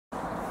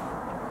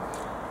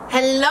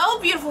Hello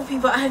beautiful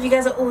people, I hope you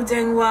guys are all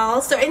doing well.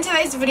 So in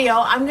today's video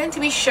I'm going to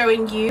be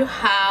showing you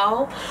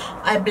how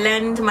I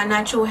blend my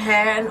natural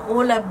hair and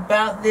all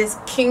about this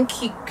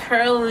kinky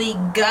curly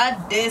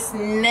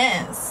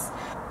goddessness.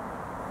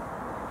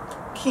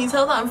 Can you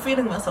tell that I'm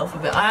feeling myself a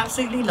bit? I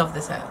absolutely love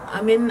this hair.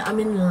 I'm in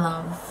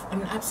love.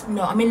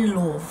 I'm in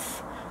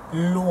love.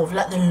 Love,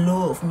 like the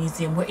Love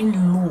Museum. We're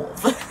in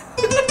love.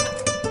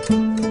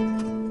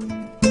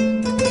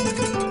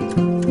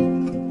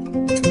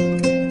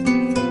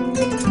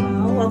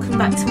 Welcome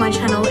back to my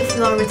channel. If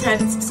you are a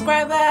returning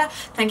subscriber,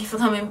 thank you for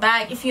coming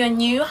back. If you're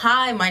new,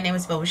 hi, my name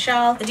is Belle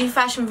Michelle. I do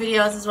fashion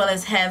videos as well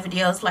as hair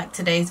videos like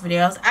today's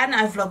videos, and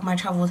I vlog my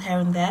travels here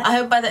and there. I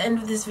hope by the end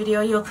of this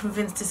video you're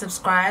convinced to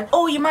subscribe,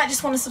 or you might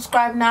just want to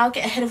subscribe now,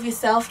 get ahead of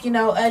yourself, you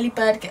know, early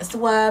bird gets the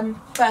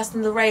worm, first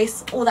in the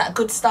race, all that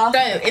good stuff.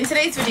 So in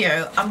today's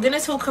video I'm going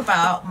to talk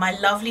about my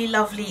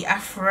lovely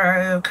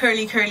afro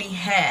curly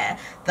hair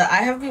that I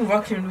have been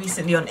rocking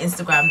recently on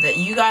Instagram that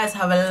you guys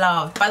have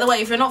loved. By the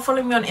way, if you're not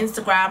following me on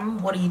Instagram,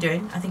 what are you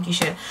doing? I think you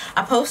should.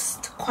 I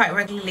post quite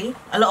regularly,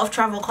 a lot of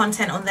travel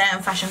content on there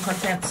and fashion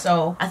content,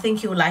 so I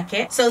think you'll like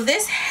it. So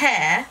this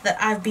hair that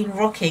I've been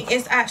rocking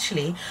is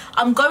actually,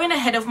 I'm going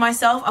ahead of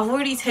myself. I've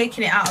already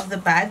taken it out of the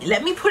bag.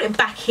 Let me put it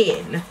back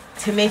in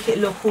to make it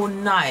look all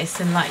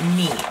nice and like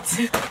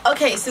neat.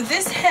 Okay, so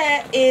this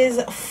hair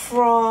is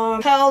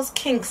from Curls,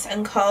 Kinks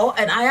and Co,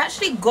 and I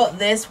actually got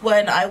this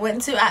when I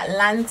went to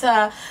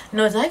Atlanta.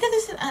 No, did I get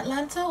this in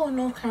Atlanta or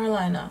North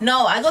Carolina?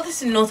 No, I got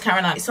this in North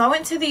Carolina. So I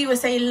went to the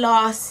USA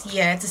last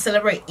year to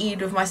celebrate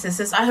Eid with my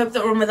sisters. I hope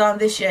that Ramadan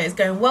this year is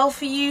going well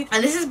for you.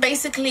 And this is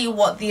basically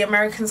what the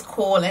Americans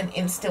call an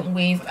instant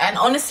weave, and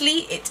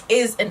honestly it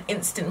is an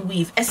instant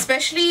weave,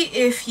 especially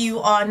if you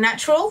are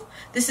natural.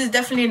 This is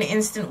definitely an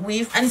instant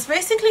weave, and it's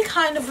basically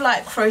kind of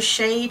like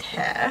crocheted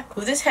hair.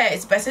 With this hair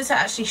it's better to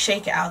actually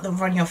shake it out than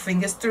run your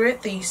fingers through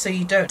it, so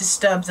you don't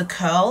disturb the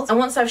curls. And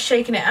once I've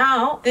shaken it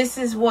out, this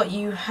is what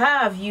you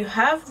have. You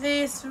have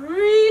this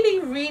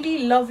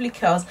really lovely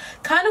curls,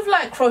 kind of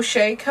like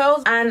crochet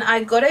curls, and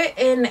I got it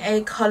in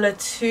a color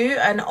too,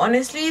 and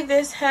honestly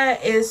this hair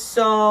is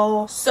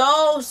so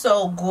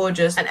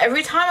gorgeous. And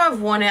every time I've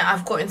worn it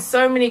I've gotten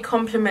so many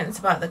compliments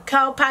about the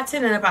curl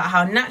pattern and about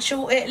how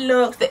natural it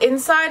looks. The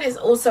inside is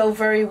also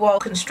very well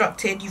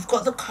constructed. You've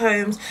got the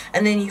combs,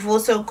 and then you've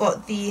also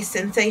got the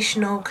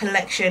Sensational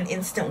Collection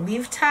instant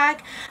weave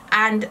tag,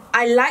 and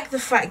I like the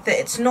fact that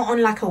it's not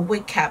on like a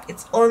wig cap,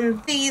 it's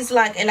on these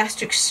like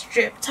elastic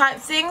strip type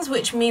things,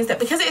 which means that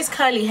because it is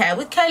curly hair,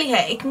 with curly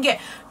hair it can get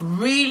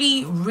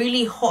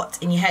really hot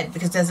in your head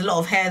because there's a lot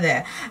of hair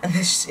there and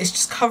it's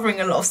just covering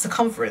a lot of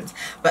circumference.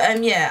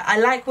 But yeah, I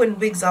like when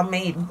wigs are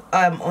made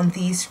on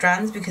these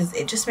strands because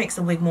it just makes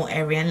the wig more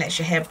airy and lets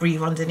your hair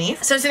breathe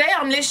underneath. So today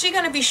I'm literally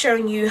going to be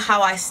showing you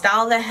how I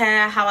style the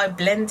hair, how I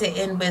blend it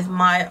in with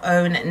my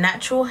own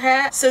natural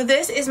hair. So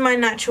this is my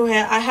natural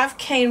hair. I have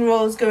cane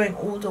rolls going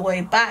all the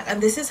way back,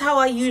 and this is how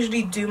I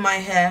usually do my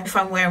hair if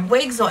I'm wearing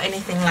wigs or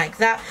anything like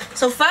that.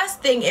 So first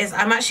thing is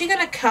I'm actually going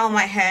to curl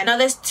my hair. Now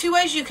there's two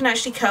ways you can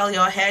actually curl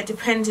your hair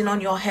depending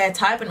on your hair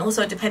type and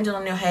also depending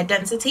on your hair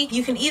density.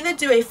 You can either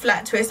do a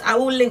flat twist. I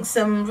will link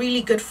some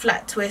really good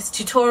flat twist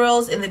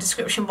tutorials in the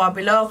description bar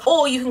below,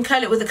 or you can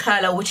curl it with a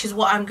curler, which is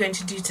what I'm going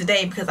to do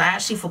today because I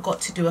actually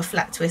forgot to do a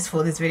flat twist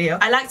for this video.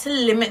 I like to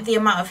limit the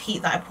amount of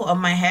heat that I put on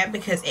my hair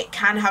because it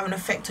can have an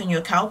effect on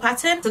your curl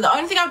pattern. So the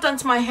only thing I've done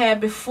to my hair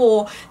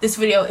before this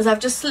video is I've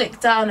just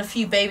slicked down a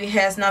few baby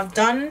hairs, and I've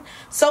done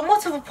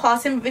somewhat of a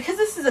parting, but because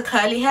this is a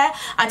curly hair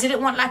I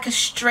didn't want like a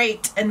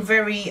straight and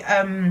very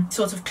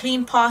sort of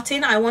clean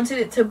parting. I wanted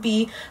it to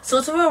be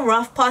sort of a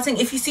rough parting.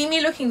 If you see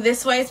me looking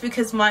this way it's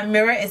because my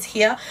mirror is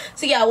here.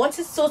 So yeah, I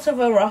wanted sort of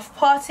a rough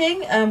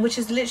parting, which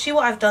is literally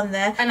what I've done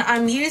there. And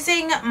I'm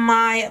using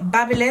my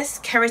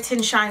Babyliss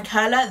Keratin Shine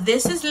Curler.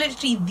 This is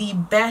literally the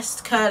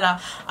best curler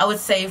I would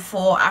say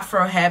for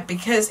afro hair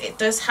because it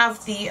does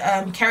have the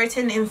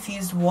keratin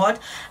infused wad,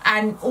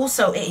 and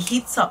also it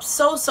heats up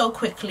so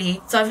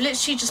quickly. So I've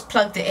literally just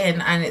plugged it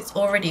in and it's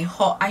already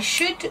hot. I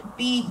should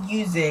be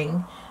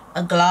using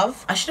a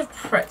glove. I should have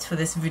prepped for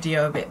this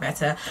video a bit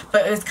better,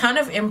 but it was kind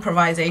of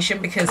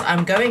improvisation because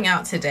I'm going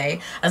out today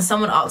and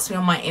someone asked me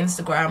on my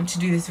Instagram to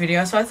do this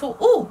video, so I thought,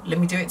 oh, let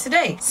me do it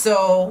today.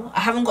 So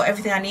I haven't got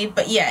everything I need,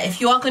 but yeah, if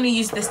you are going to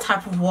use this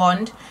type of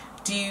wand,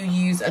 do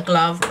use a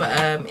glove.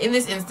 But in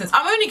this instance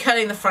I'm only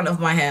curling the front of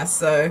my hair,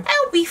 so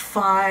I'll be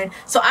fine.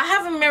 So I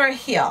have a mirror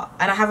here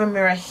and I have a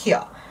mirror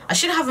here. I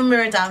should have a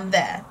mirror down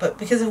there, but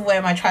because of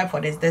where my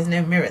tripod is there's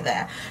no mirror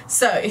there.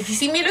 So if you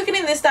see me looking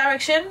in this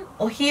direction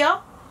or here,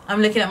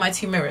 I'm looking at my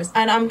two mirrors,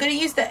 and I'm going to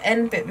use the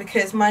end bit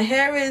because my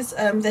hair is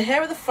the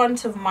hair at the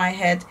front of my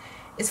head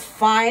is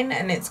fine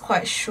and it's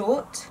quite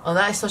short. Oh,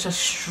 that is such a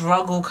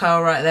struggle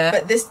curl right there,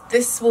 but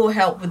this will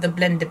help with the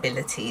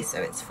blendability,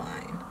 so it's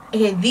fine.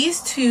 Okay,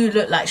 these two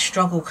look like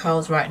struggle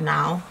curls right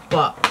now,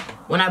 but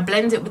when I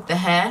blend it with the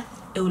hair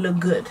it will look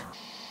good.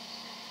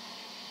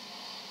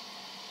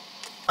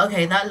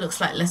 Okay, that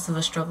looks like less of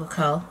a struggle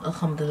curl,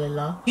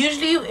 alhamdulillah.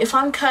 Usually if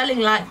I'm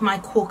curling like my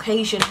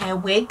Caucasian hair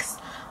wigs,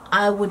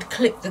 I would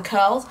clip the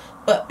curls,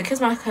 but because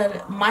my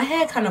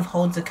hair kind of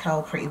holds a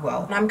curl pretty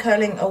well. And I'm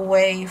curling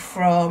away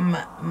from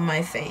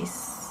my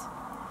face.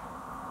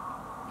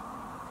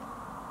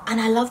 And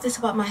I love this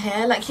about my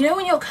hair. Like, you know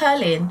when you're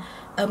curling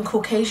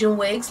Caucasian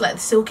wigs, like the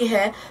silky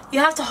hair, you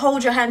have to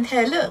hold your hand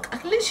here. Look, I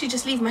can literally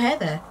just leave my hair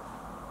there.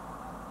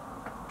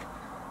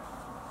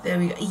 There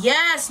we go.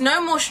 Yes,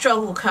 no more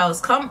struggle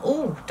curls. Come.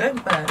 Oh,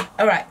 don't burn.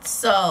 All right,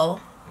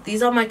 so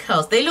these are my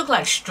curls. They look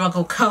like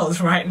struggle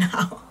curls right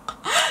now.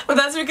 But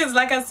that's because,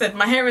 like I said,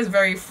 my hair is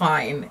very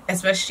fine,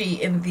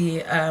 especially in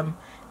the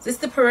is this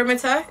the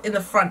perimeter in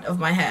the front of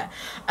my hair.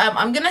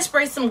 I'm gonna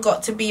spray some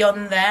Got to Be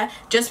on there,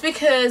 just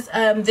because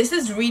this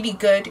is really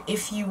good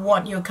if you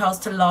want your curls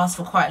to last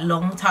for quite a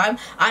long time.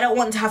 I don't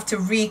want to have to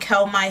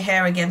re-curl my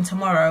hair again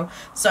tomorrow,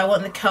 so I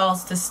want the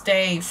curls to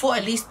stay for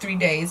at least 3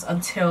 days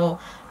until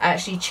I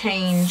actually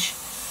change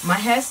my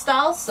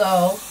hairstyle.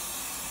 So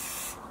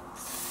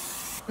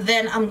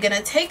then I'm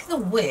gonna take the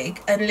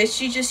wig and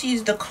literally just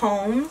use the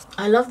combs.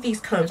 I love these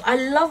combs. I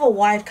love a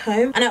wide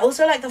comb, and I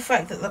also like the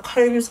fact that the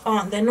combs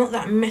they're not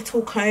that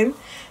metal comb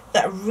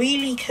that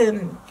really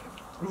can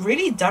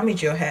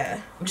damage your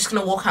hair. I'm just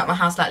gonna walk out my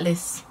house like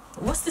this.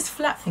 What's this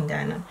flat thing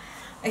going on?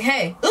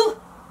 Okay. Ooh.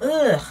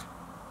 Ugh.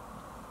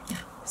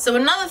 So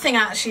another thing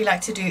I actually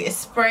like to do is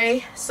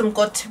spray some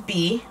Got to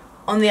Be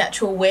on the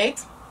actual wig.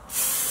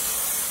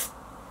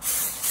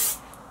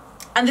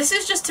 And this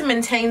is just to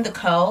maintain the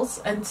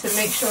curls and to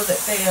make sure that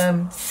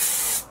they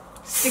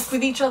stick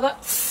with each other.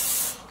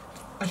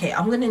 Okay,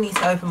 I'm gonna need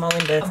to open my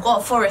window. I've got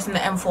a forest in the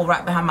M4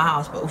 right behind my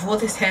house, but with all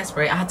this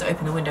hairspray, I had to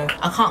open the window.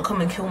 I can't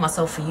come and kill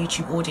myself for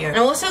YouTube audio. And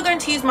I'm also going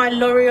to use my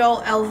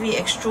L'Oreal Elvive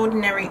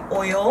Extraordinary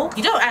Oil.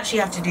 You don't actually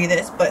have to do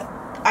this, but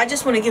I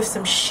just want to give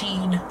some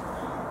sheen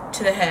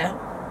to the hair.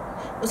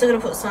 Also gonna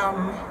put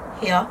some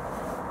here.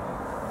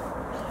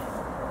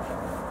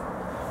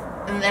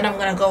 And then I'm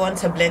gonna go on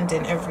to blend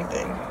in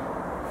everything.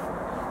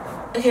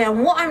 Okay,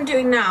 and what I'm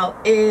doing now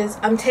is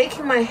I'm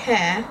taking my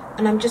hair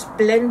and I'm just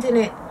blending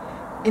it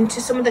into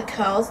some of the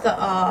curls that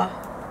are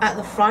at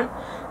the front.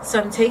 So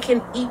I'm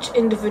taking each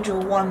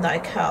individual one that I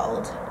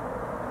curled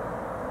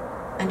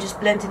and just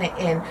blending it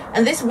in.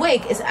 And this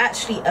wig is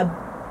actually a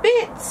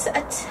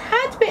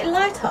tad bit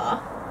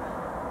lighter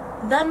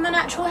than my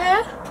natural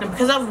hair. And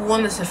because I've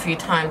worn this a few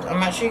times,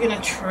 I'm actually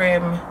gonna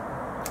trim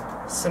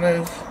some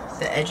of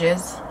the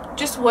edges,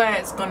 just where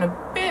it's gone a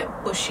bit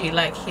bushy,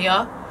 like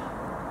here.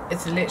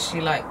 It's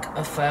literally like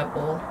a fur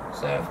ball,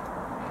 so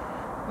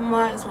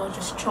might as well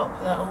just chop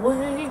that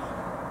away.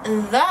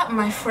 And that,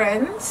 my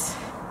friends,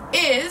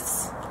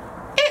 is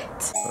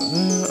it.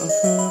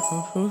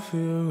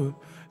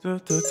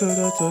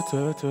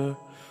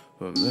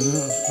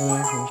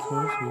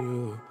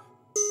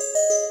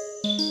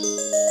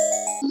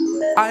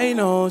 I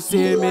know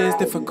sim is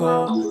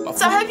difficult.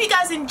 So I hope you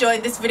guys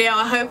enjoyed this video.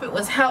 I hope it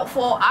was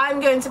helpful. I'm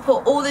going to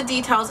put all the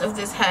details of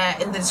this hair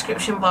in the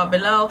description bar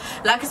below.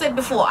 Like I said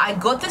before, I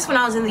got this when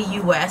I was in the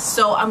US,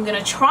 so I'm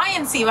gonna try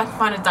and see if I can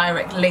find a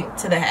direct link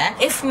to the hair.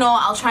 If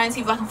not, I'll try and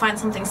see if I can find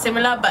something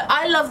similar. But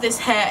I love this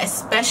hair,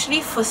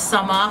 especially for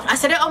summer. I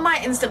said it on my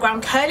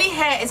Instagram, curly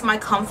hair is my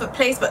comfort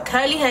place, but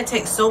curly hair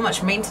takes so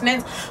much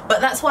maintenance.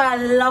 But that's why I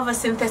love a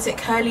synthetic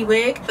curly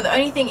wig. But the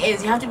only thing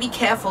is, you have to be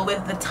careful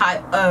with the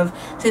type of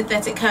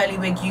synthetic curly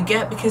wig you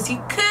get, because you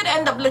could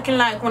end up looking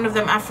like one of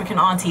them African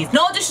aunties.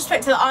 No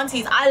disrespect to the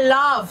aunties, I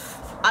love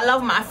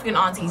my African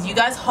aunties. You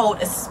guys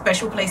hold a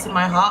special place in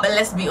my heart. But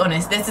let's be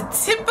honest, there's a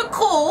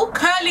typical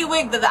curly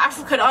wig that the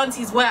African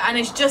aunties wear, and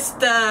it's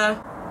just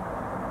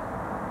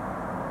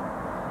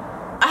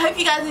I hope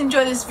you guys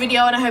enjoyed this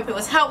video, and I hope it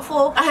was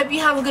helpful. I hope you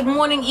have a good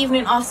morning,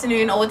 evening,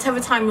 afternoon, or whatever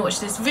time you watch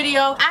this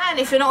video. And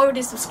if you're not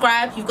already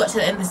subscribed, you've got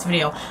to end this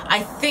video. I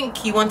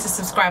think you want to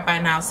subscribe by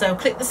now, so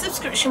click the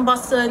subscription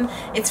button.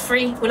 It's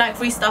free. We like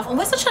free stuff, and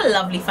we're such a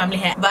lovely family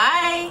here.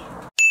 Bye.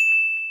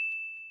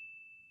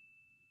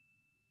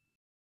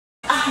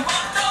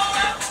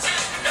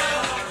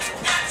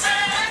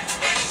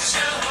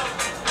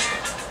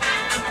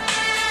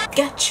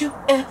 Got you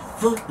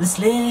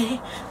effortlessly,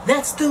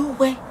 that's the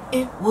way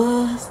it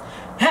was.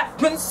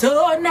 Happened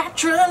so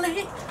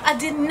naturally, I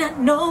did not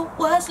know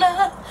was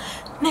love.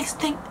 Next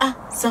thing I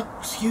saw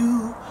was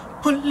you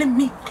pulling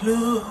me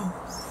close.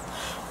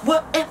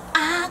 What am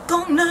I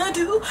gonna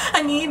do?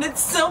 I needed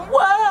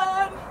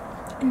someone,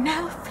 and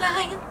now we're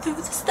flying through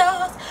the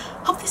stars.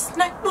 Hope this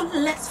night will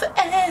last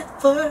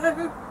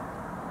forever.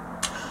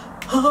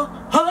 Oh,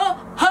 oh,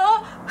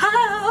 oh,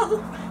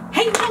 oh.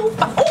 Hey, no,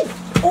 oh,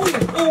 oh,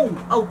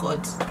 oh, oh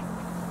God.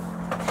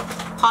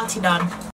 Party done.